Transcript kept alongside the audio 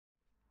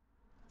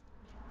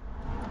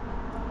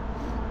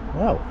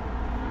Well,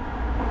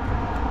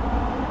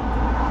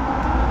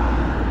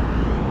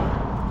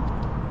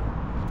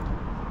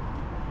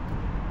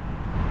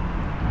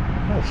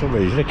 for some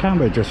reason the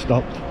camera just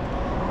stopped.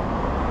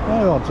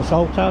 Oh, on to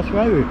Salthouse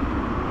Road.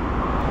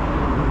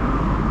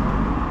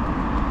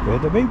 Where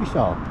the movie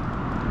star.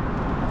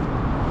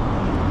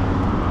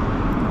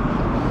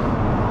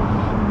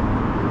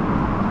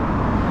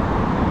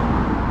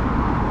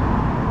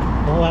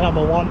 Well, we'll have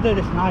a wander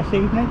this nice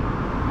evening.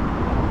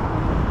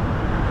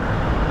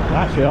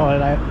 Actually,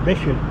 on our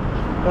mission,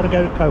 got to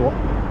go to Co-op.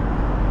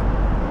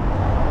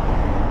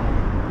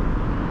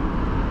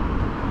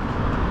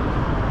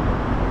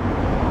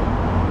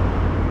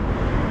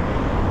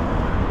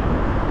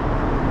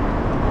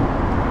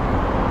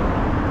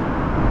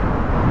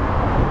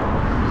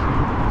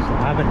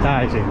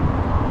 Advertising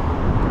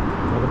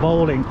for the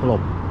bowling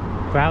club,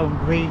 Crown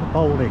Green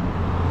Bowling.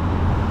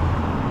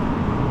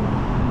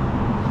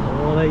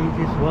 All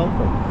ages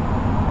welcome.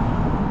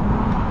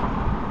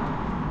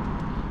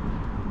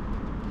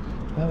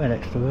 Oh, we're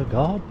next to a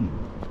garden.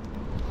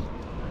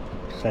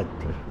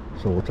 Centre,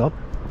 sort of.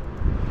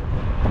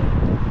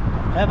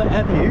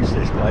 Ever used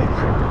this place?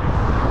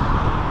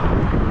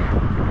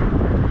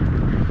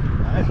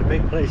 That's a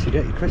big place to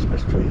get your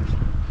Christmas trees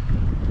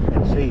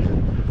in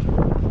season.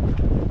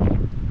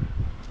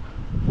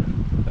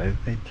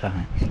 Open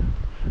times.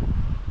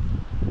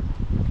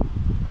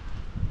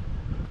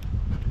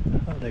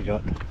 What have they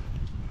got?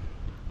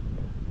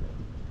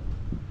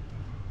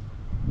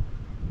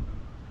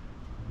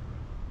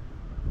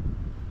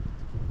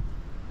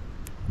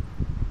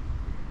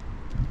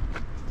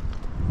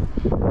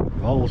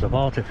 Rolls of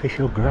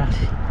artificial grass,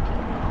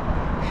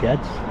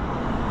 sheds,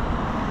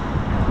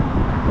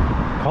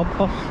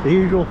 compost, the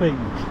usual things.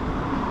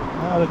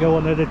 Now we go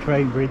under the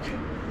train bridge.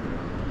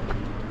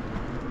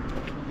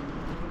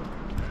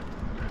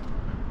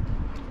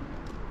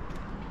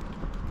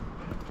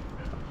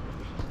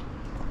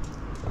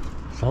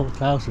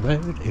 Salthouse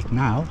Road is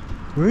now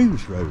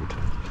Roos Road.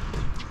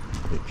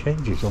 It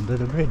changes under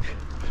the bridge.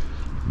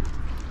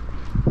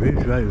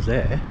 Roos Road's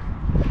there.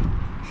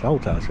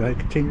 Salthouse Road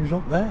continues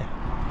up there.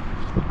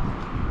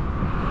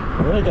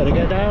 We're going to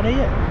go down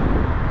here.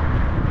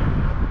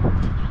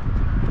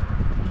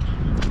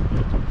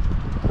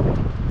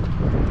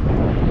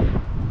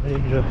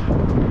 These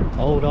are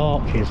old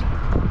arches. I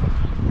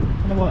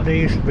wonder what they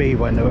used to be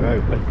when they were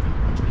open.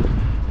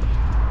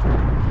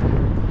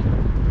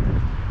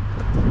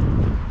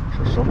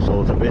 Some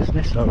sort of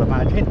business, I'd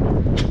imagine.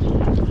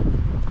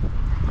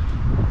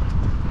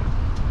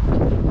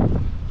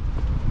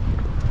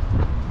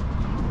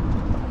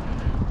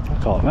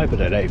 I can't remember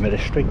the name of the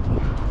street.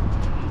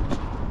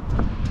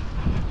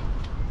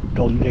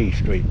 Dundee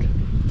Street.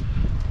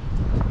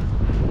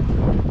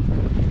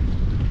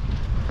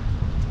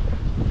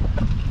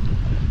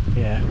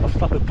 Yeah, I'll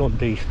stop at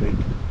Dundee Street.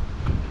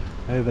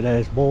 Over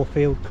there's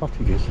Moorfield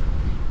Cottages.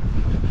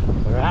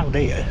 Around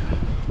here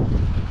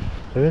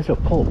there is a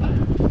pub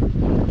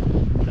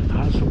that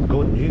has some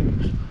good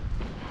news.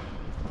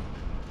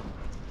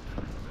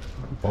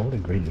 The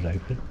bowling green is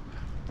open,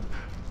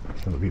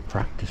 so we'll be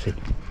practicing.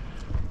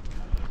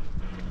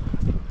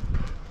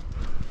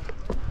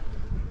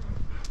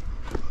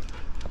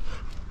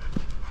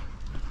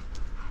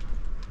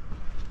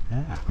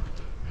 Yeah,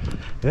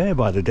 there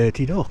by the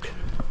Dirty Duck.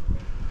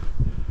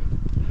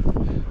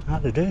 Now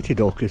the Dirty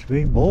Duck is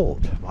being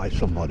bought by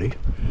somebody,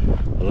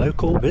 a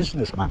local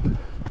businessman.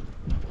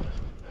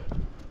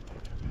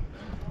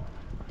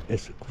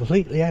 It's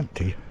completely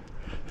empty.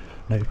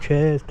 No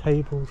chairs,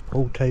 tables,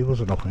 pool tables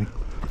or nothing.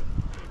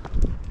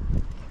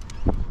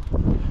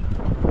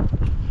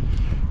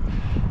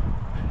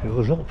 It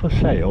was up for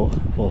sale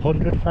for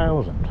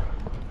 100,000.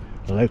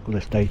 The local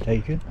estate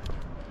agent.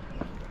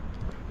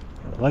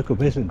 The local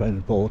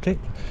businessman bought it.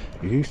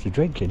 He used to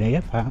drink in here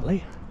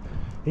apparently.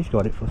 He's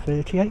got it for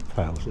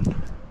 38,000.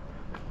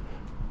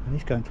 And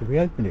he's going to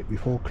reopen it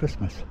before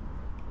Christmas.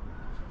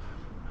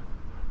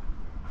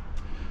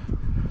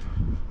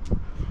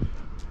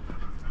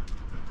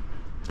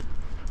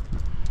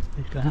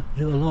 He's going to have to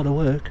do a lot of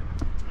work,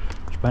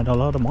 spend a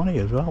lot of money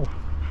as well.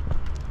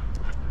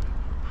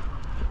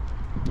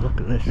 Look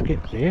at the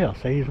skips here, I'll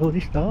say he's already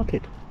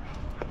started.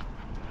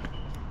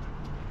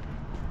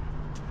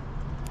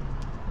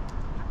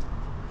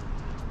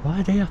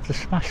 Why do you have to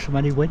smash so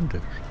many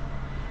windows?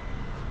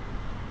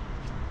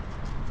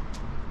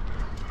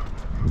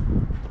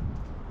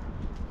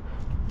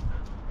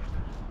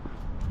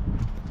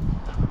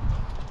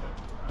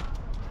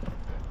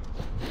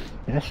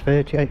 Yes,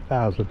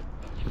 38,000.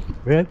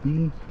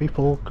 Reopening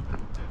before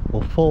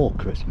or for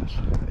Christmas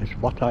is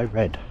what I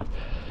read.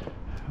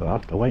 We'll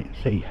have to wait and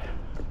see.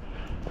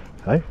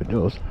 I hope it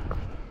does.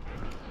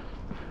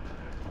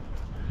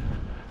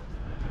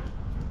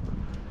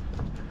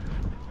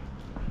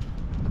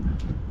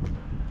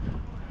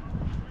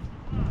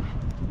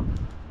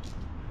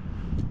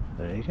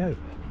 There you go.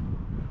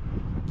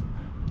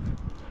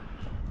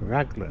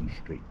 Raglan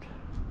Street.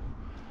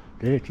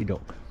 Dirty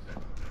Duck.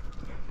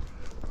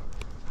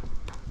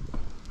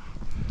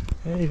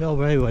 There's our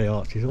railway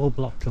arches all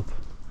blocked up.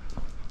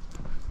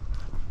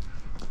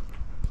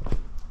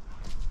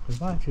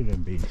 Imagine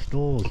them being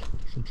stores,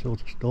 some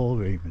sort of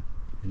storeroom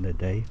in the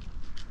day.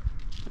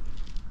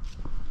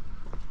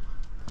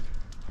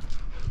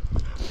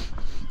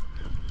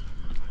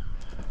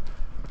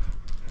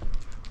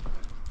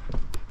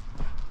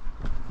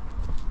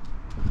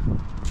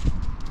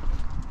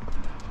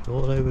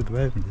 All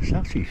overgrown. There's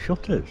actually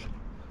shutters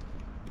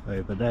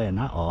over there in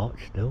that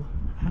arch still,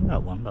 and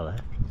that one to the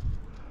left.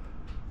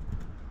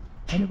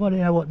 Anybody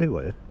know what they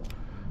were?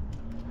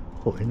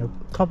 Put in the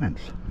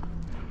comments.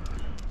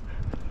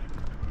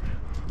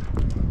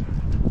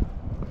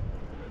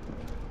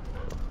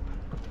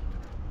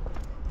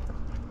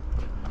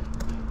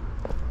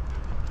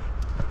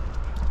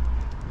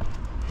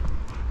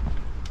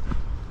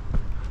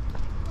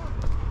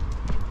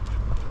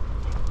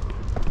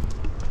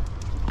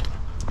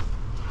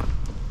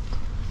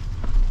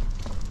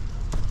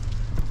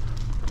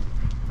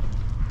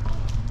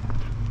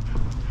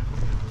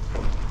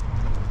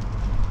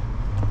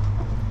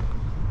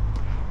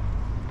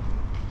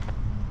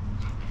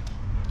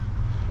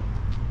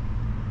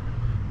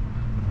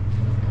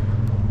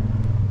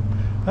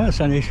 That's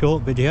only a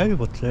short video,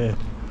 but thought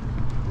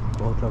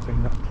I'd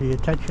bring that to your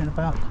attention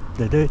about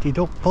the Dirty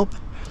Duck pub.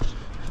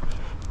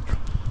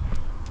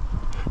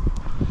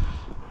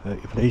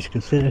 Please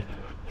consider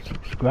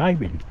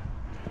subscribing.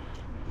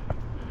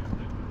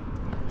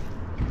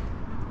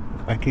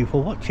 Thank you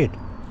for watching.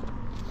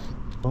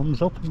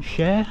 Thumbs up and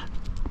share.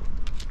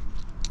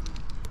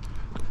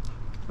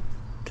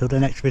 Till the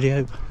next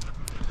video.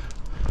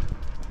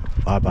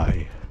 Bye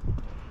bye.